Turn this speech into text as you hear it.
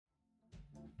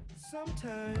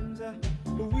Sometimes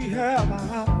we have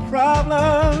our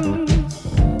problems,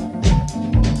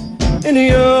 and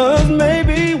yours may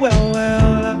be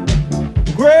well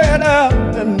greater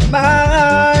than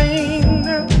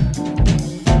mine.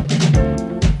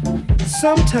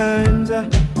 Sometimes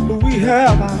we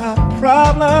have our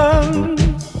problems,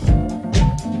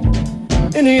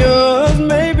 and yours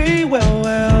may be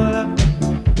well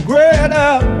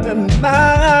greater than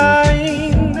mine.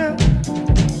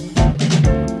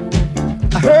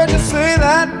 I heard you say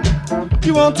that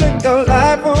you won't take your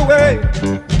life away,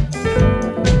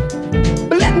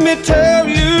 but let me tell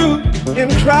you, in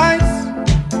Christ,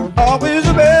 always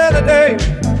a better day.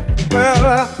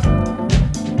 Well,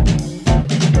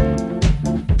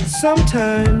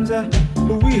 sometimes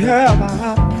we have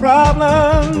our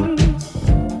problems,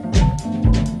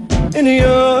 and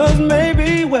yours may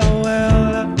be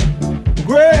well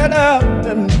greater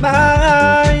than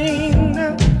mine.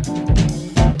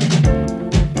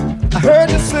 I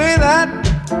heard you say that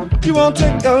you won't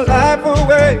take your life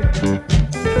away,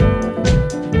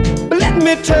 but let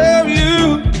me tell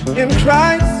you, in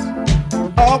Christ,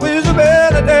 always a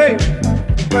better day.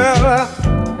 Well,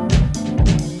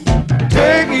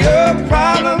 take your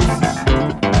problems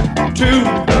to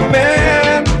the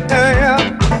man.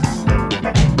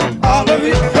 All of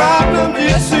your problems,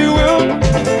 yes, you will.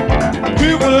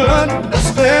 You will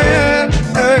understand.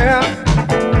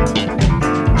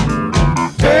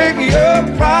 Take your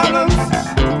problems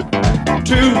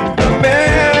to the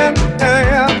man.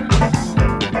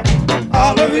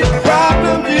 All of your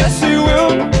problems, yes, you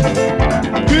will.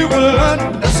 You will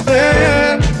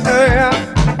understand.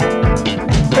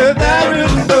 There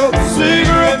is no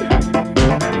secret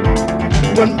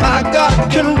what my God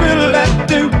can really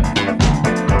do.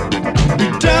 He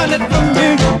done it for me.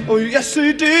 Oh, yes,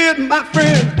 He did, my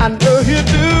friend. I know He'll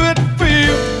do it for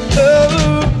you.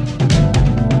 Oh,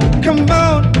 come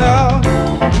on now.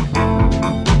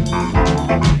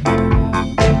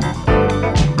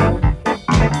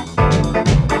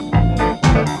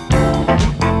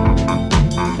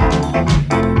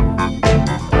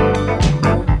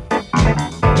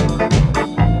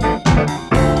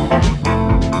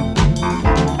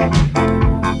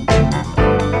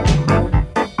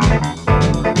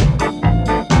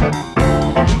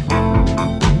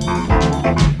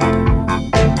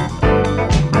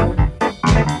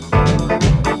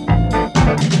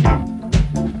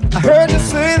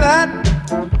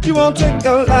 You won't take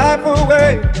your life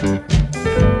away,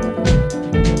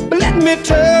 but let me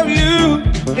tell you,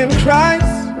 in Christ,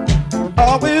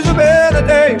 always a better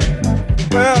day.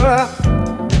 Well,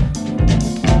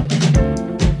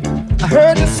 I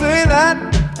heard you say that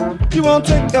you won't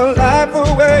take your life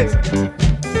away,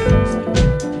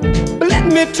 but let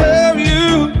me tell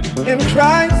you, in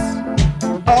Christ,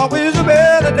 always a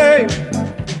better day.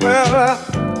 Well,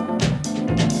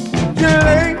 you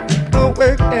lay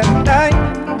awake at night,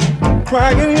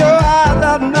 crying your eyes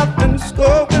out, nothing's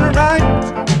going right.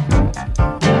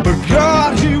 But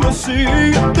God, He will see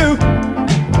you through.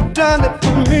 Done it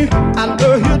for me, I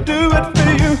know He'll do it for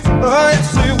you. Oh,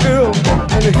 yes, He will,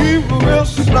 and He will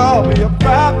solve your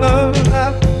problems.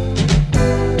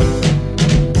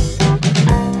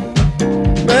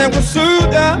 Man will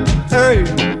soothe ya, hey.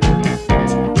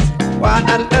 Why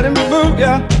not let Him move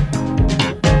ya?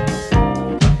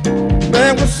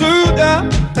 Man will soothe ya,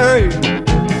 hey.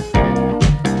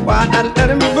 Why not let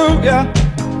Him move ya?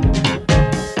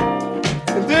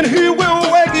 And then He will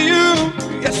wake you.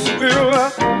 Yes, He will.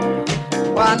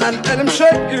 Why not let Him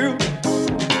shake you?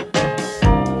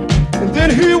 And then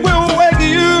He will wake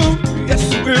you. Yes,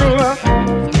 He will.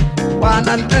 Why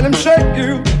not let Him shake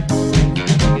you?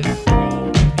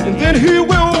 And then He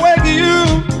will wake you.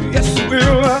 Yes, He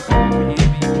will.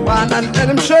 Why not let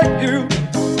Him shake you?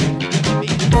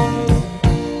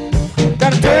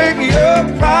 Gotta take your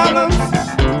problems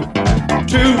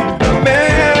to the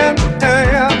man.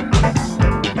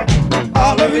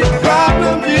 All of your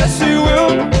problems, yes, you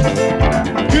will.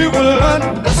 You will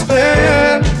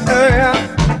understand.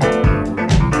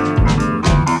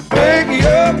 Take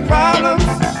your problems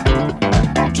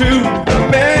to the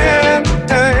man.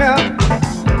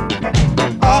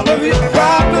 All of your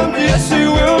problems, yes, you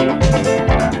will.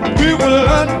 You will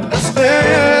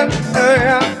understand.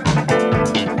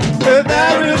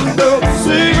 There is no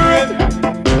secret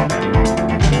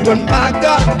what my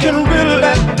God can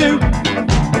really do.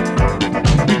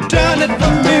 He done it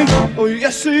for me. Oh,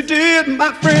 yes, He did,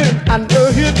 my friend. I know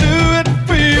He'll do it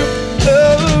for you.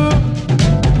 Oh,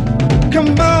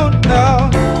 come on now.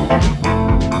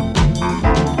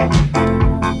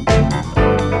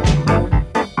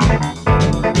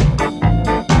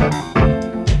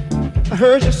 I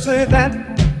heard you say that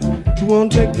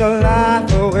won't take your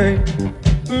life away.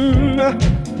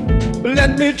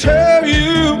 Let me tell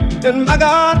you, and my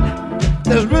God,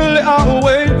 there's really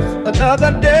always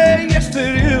another day. Yes,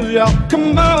 it is, y'all.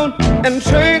 Come on and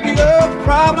take your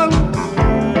problem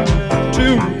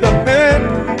to the man.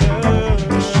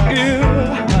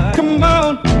 Come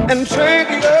on and take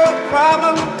your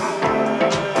problem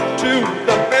to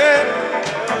the man.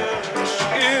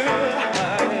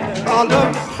 All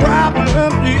of the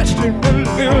problems, yes, it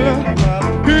will.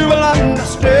 He will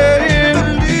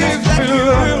understand.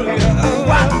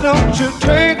 Why don't you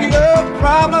take your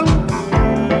problem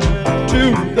to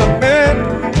the man?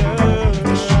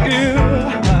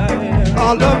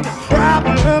 All of the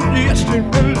problems, yes, it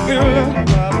will.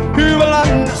 He will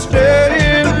understand.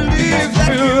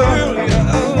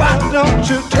 Why don't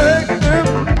you take them?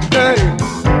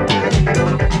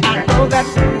 I know that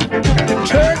you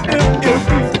take them if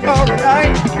it's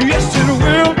alright. Yes, it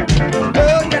will.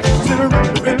 Oh, yes, it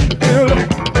will.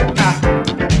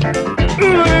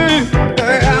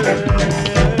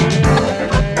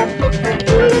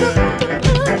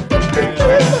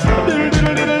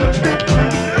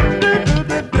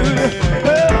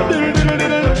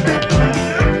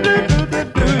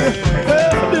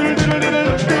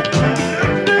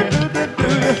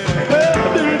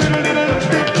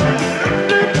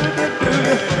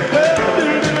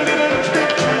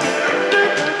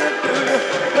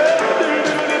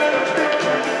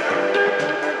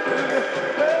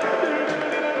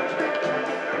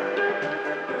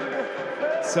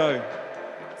 So,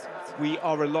 we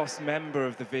are a lost member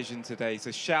of the Vision today.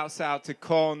 So shouts out to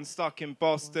Con, stuck in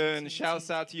Boston.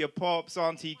 Shouts out to your pops,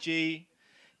 Auntie G.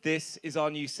 This is our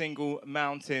new single,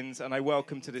 Mountains, and I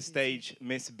welcome to the stage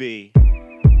Miss B.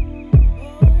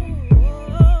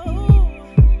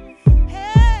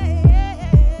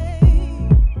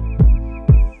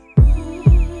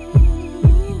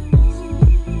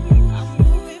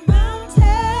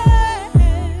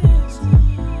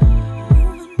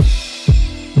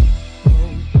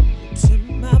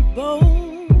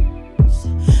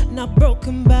 Not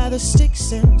broken by the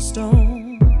sticks and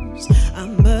stones.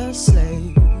 I'm a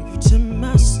slave to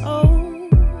my soul,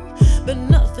 but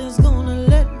nothing's gonna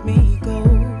let me go.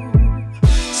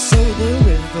 So the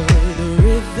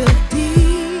river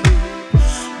deep,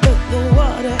 but the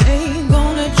water ain't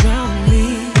gonna drown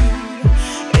me.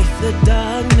 If the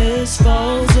darkness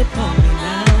falls upon me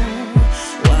now,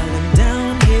 while I'm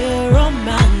down here on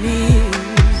my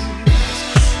knees,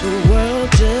 the world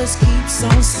just keeps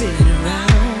on spinning around.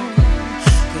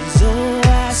 Oh,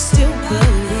 I still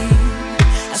believe,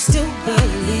 I still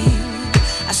believe,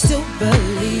 I still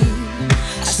believe,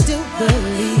 I still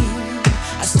believe,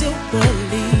 I still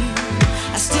believe,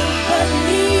 I still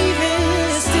believe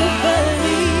it, still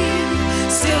believe,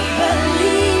 still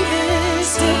believe it,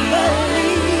 still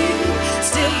believe,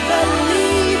 still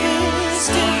believe it,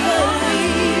 still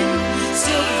believe,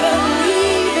 still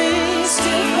believe it,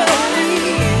 still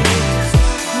believe.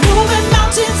 Moving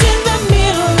mountains in the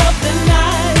middle of the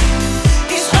night.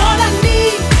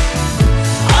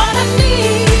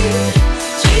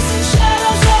 Chasing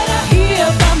shadows that are here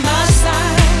by my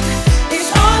side is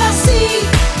all I see,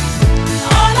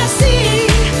 all I see.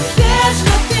 There's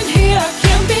nothing here I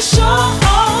can be sure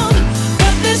of,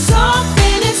 but there's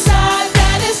something inside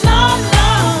that is not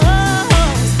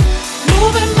lost.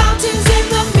 Moving mountains in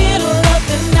the middle of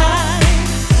the night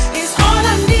is all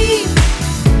I need,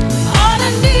 all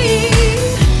I need.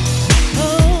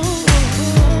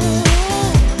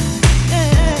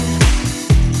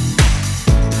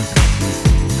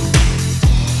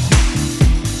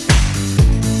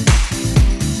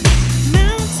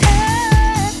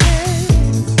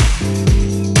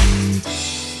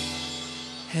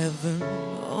 Heaven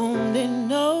only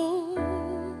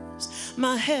knows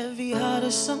my heavy heart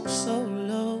is sunk so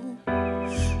low.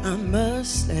 I'm a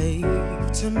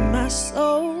slave to my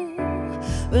soul,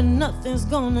 but nothing's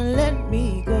gonna let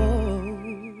me go.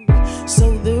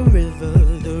 So the river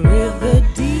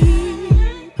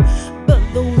deep, but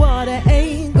the water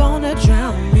ain't gonna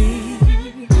drown me.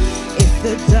 If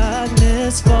the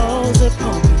darkness falls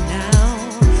upon me now,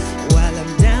 while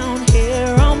I'm down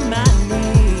here on my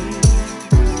knees,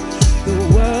 the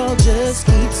world just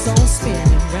keeps on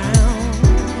spinning round.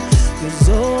 'Cause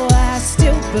oh, I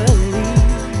still believe,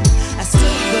 I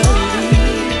still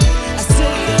believe, I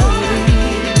still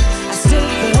believe, I still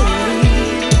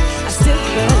believe, I still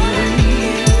believe,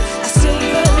 I still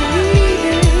believe,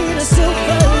 I still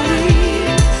believe,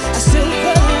 I still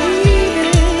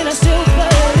believe, I still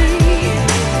believe.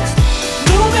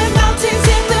 Moving mountains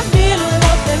in the middle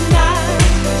of the night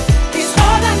is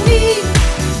all I need,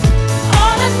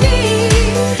 all I need.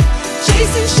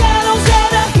 Chasing shadows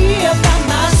that are here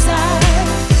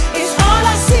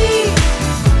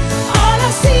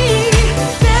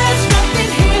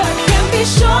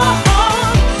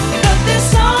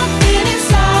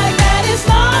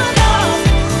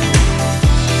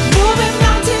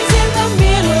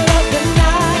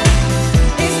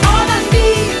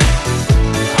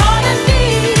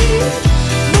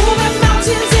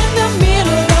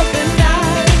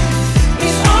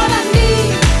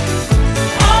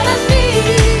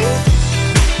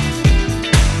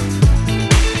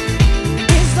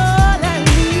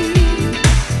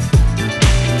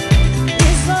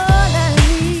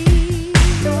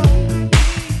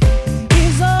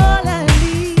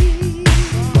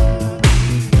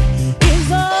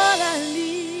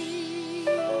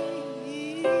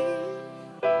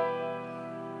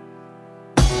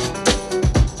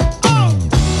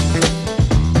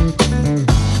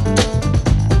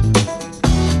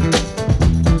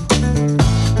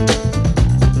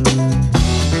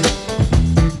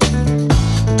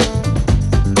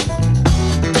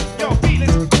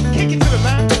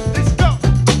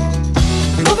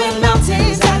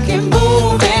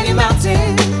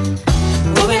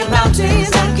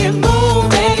mountains, I can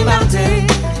move any mountain.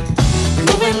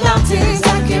 Moving mountains,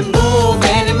 I can move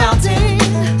any mountain.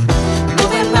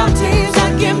 Moving mountains,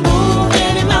 I can move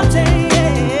any mountain.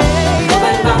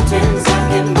 Moving mountains, I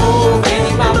can move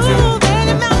any mountain. Move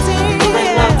any mountain.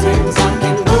 Moving mountains, I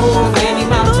can move any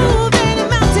mountain. Move any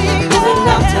mountain. Moving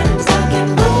mountains, I can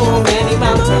move any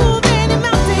mountain. Move any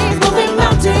mountain. Moving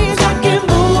mountains, I can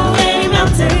move any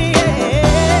mountain.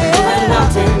 Moving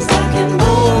mountains, I can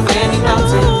move any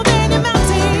mountain. Move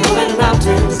any mountain. Moving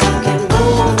mountains, I can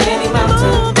move any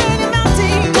mountain. Move any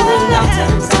mountain.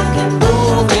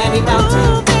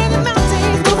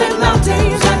 Moving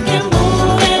mountains, I can move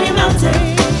any mountain.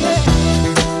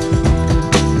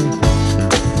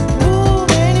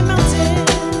 Move any mountain. Moving mountains, I can move any mountain.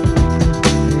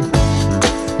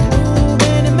 Move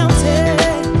any mountain.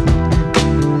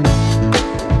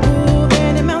 Move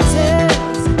any mountain. Move any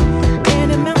mountains.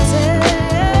 Any mountain.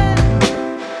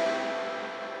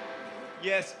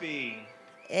 Yes, B.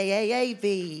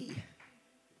 A-A-A-V.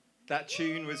 That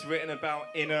tune was written about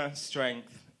inner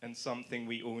strength and something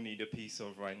we all need a piece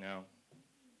of right now.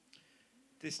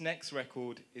 This next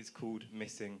record is called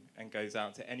Missing and goes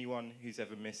out to anyone who's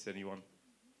ever missed anyone.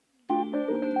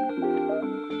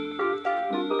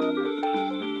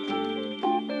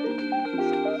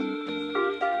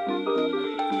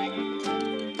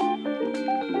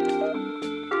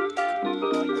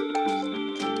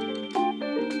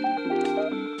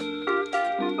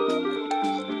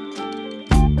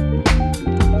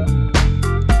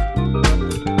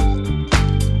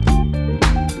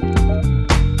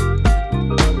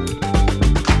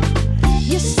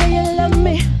 You say you love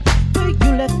me, but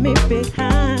you left me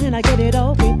behind. I get it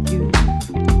all with you.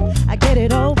 I get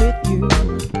it all with you.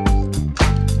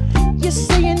 You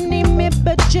say you need me,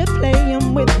 but you're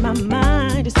playing with my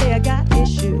mind. You say I got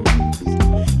issues.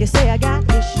 You say I got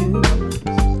issues.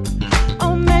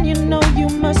 Oh man, you know you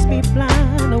must be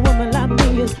blind. A woman like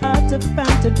me is hard to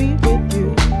find to be with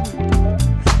you.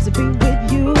 To be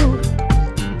with you.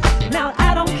 Now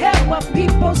I don't care what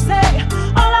people say.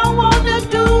 All I wanna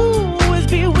do is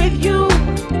be with you.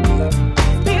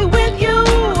 Be with you.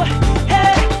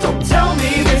 Hey, Don't tell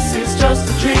me this is just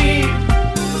a dream.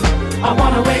 I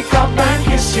wanna wake up and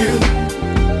kiss you.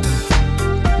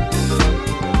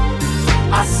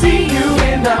 I see you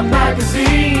in that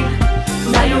magazine.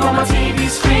 Now you're on my TV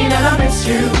screen and I miss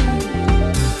you.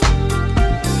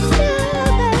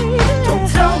 Don't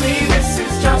tell me this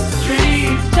is just a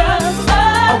dream.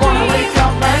 I wanna wake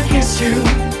up and kiss you.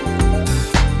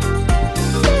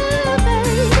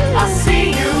 I see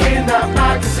you in that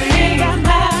magazine.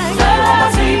 Now you're on my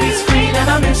TV screen and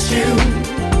I miss you.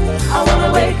 I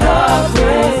wanna wake up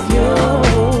with you.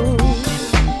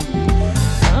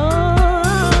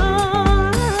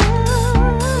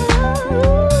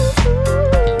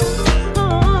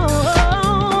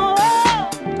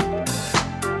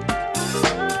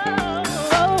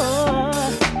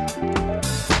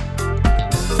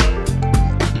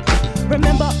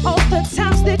 Remember all the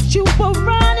times that you were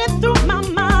running through my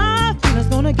mind. Feeling's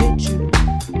gonna get you.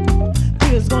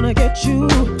 Feeling's gonna get you.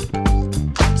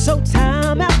 So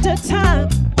time after time,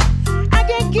 I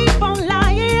can't keep on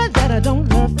lying that I don't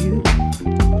love you.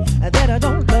 That I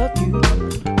don't love you.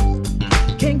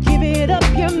 Can't give it up,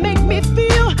 you make me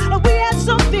feel like we had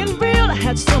something real. I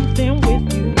had something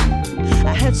with you.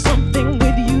 I had something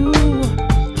with you.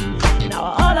 Now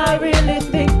all I really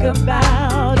think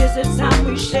about is the time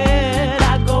we shared.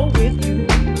 I go with you.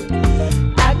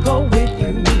 I go with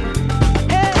you.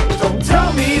 Hey. Don't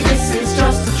tell me this is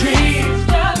just a dream.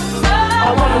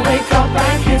 I wanna wake up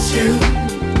and kiss you.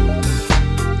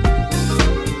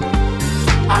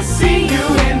 I see you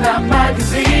in that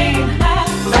magazine. Now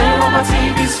you're on my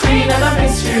TV screen and I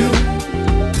miss you.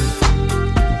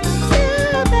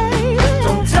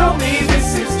 Don't tell me this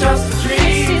is just a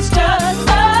dream.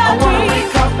 I wanna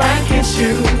wake up and kiss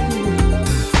you.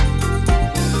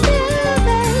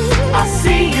 I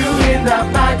see you in that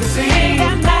magazine.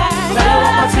 Now you're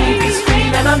on my TV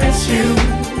screen and I miss you.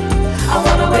 I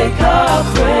wanna wake up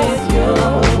with you.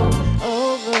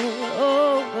 Over,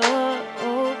 over,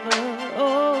 over, over,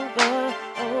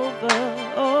 over, over,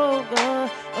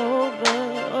 over,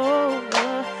 over,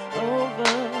 over.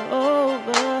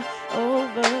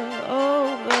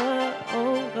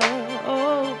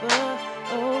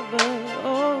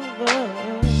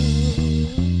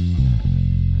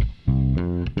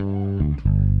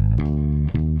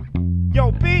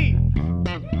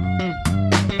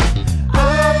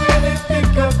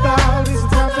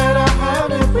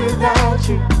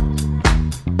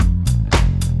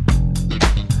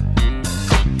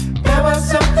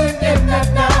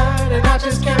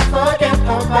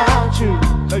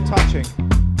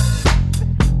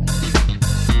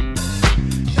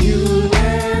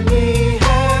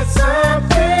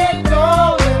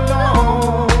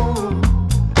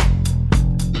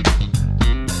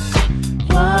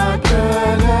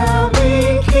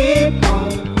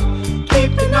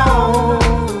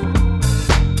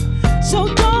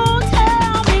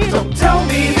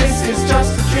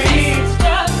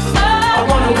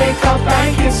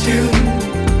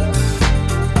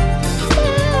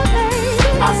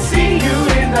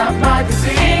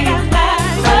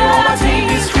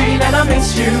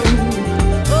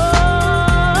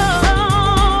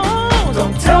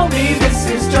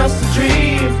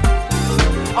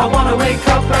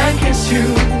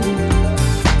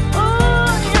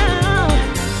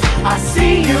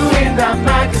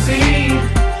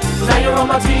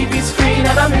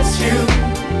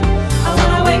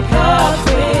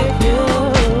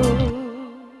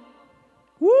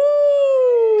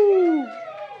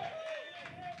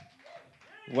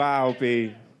 Wow,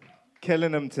 B.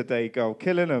 Killing them today, girl.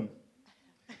 Killing them.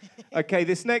 Okay,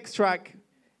 this next track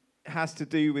has to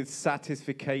do with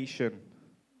satisfaction.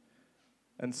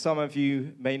 And some of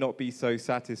you may not be so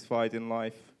satisfied in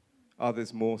life,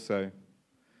 others more so.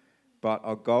 But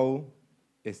our goal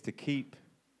is to keep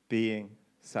being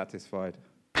satisfied.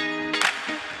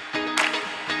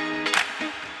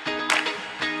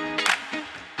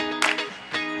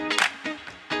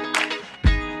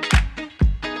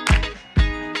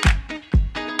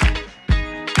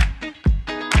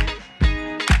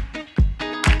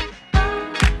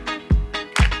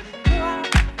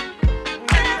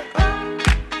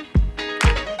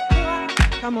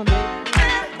 Come on, baby.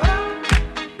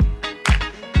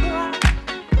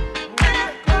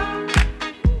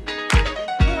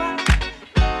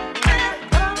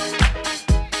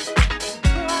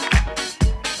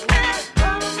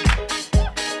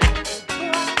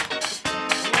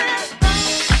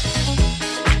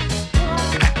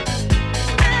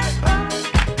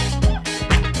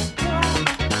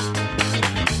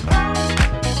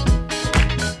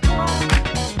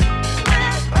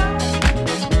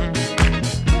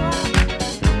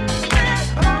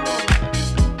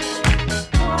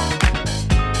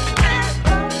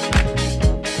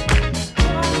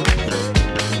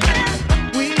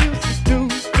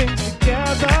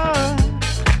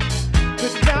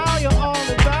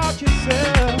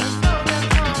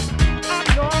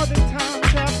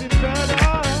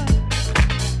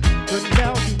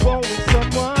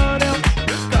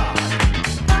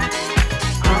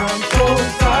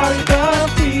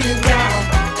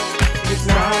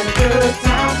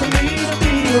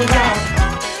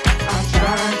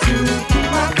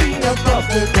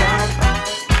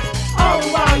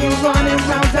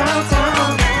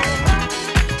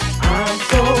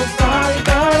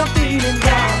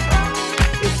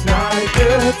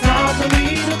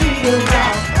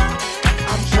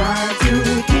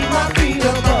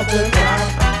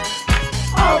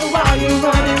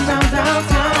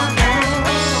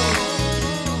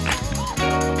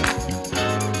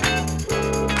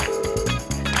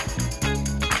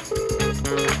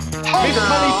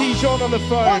 On the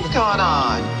phone. What's going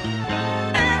on?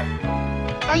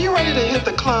 Are you ready to hit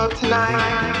the club tonight?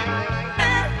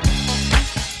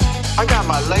 I got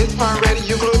my lace front ready.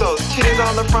 You glue those titties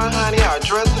on the front, honey. Our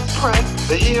dress is pressed.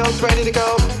 The heels ready to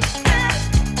go.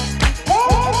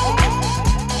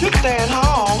 You're staying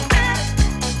home.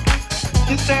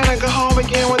 You're staying to go home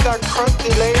again with that crusty,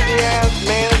 lazy ass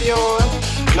man of yours?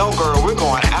 No, girl, we're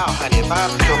going out, honey. If I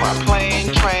have to go by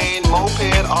plane, train,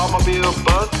 moped, automobile,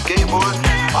 bus, skateboard,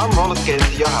 I'm roller skating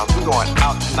to your house. We're going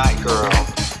out tonight, girl.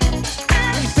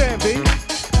 What you saying, B?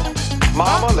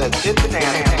 Mama, let's hit the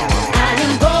dance floor. I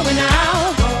am going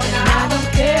out, and I don't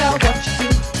care what you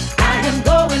do. I am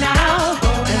going out,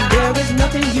 and there is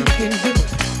nothing you can do.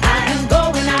 I am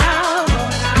going out,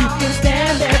 you can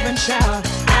stand there and shout.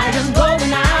 I am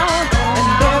going out,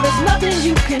 and there is nothing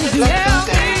you can do.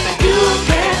 You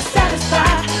can't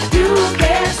satisfy, you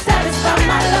can't satisfy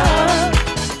my love.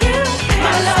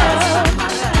 My love.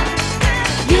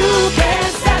 You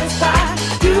can't satisfy,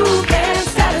 you can't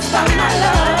satisfy my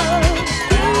love.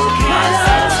 My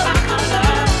love.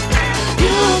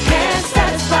 You can't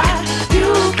satisfy, you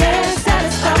can't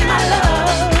satisfy my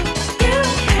love.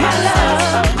 My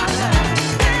love.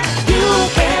 You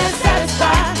can't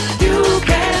satisfy, you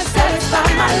can't satisfy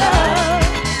my love.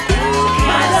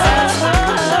 My love.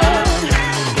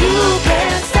 You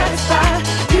can't satisfy,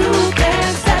 you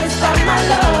can't satisfy my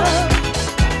love.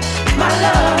 My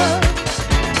love.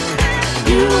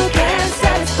 You can't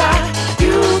satisfy,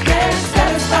 you can't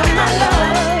satisfy my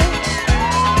love.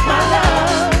 My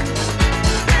love.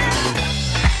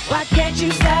 Why can't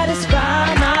you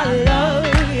satisfy my love?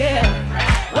 Yeah.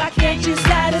 Why can't you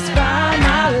satisfy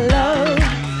my love?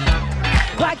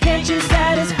 Why can't you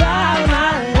satisfy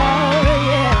my love?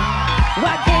 Yeah.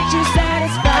 Why can't you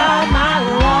satisfy my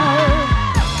love?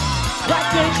 Why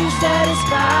can't you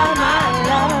satisfy my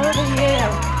love? Yeah.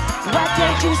 Why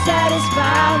can't you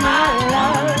satisfy my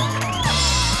love?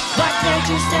 Why can't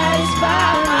you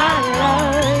satisfy my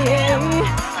love? Yeah.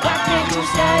 Why can't you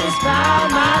satisfy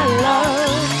my love?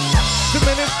 Too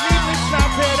many sleepless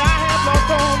nights that I have lost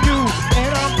on you,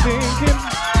 and I'm thinking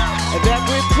that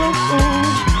we're through.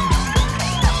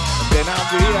 Then I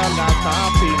realize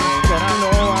my feelings, and I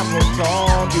know I'm hooked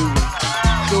on you.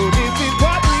 So this is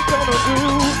what we're gonna do.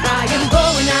 I am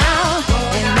going out,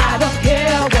 and I don't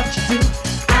care what you do.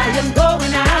 I am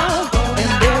going out, and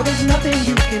there is nothing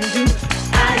you can do.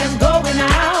 I am going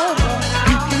out,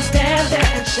 you can stand there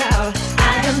and shout.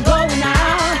 I am going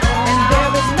out, and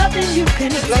there is nothing you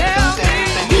can do.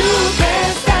 You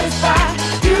can't satisfy,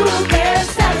 you can't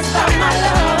satisfy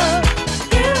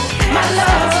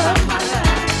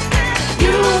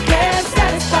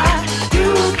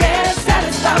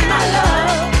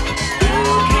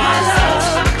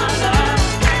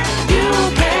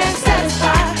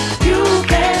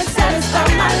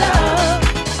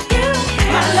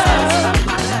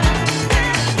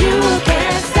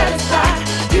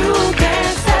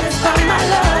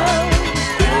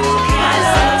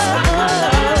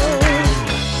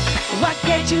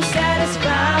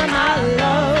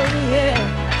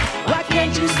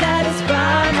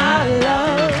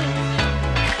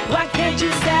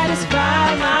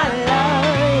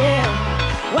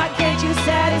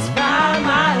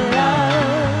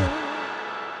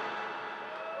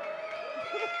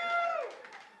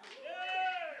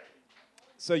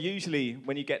So usually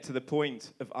when you get to the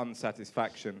point of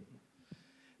unsatisfaction,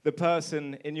 the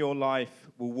person in your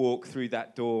life will walk through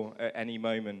that door at any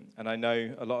moment. And I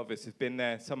know a lot of us have been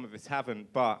there, some of us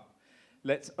haven't, but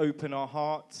let's open our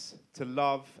hearts to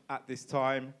love at this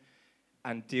time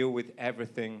and deal with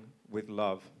everything with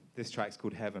love. This track's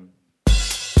called Heaven.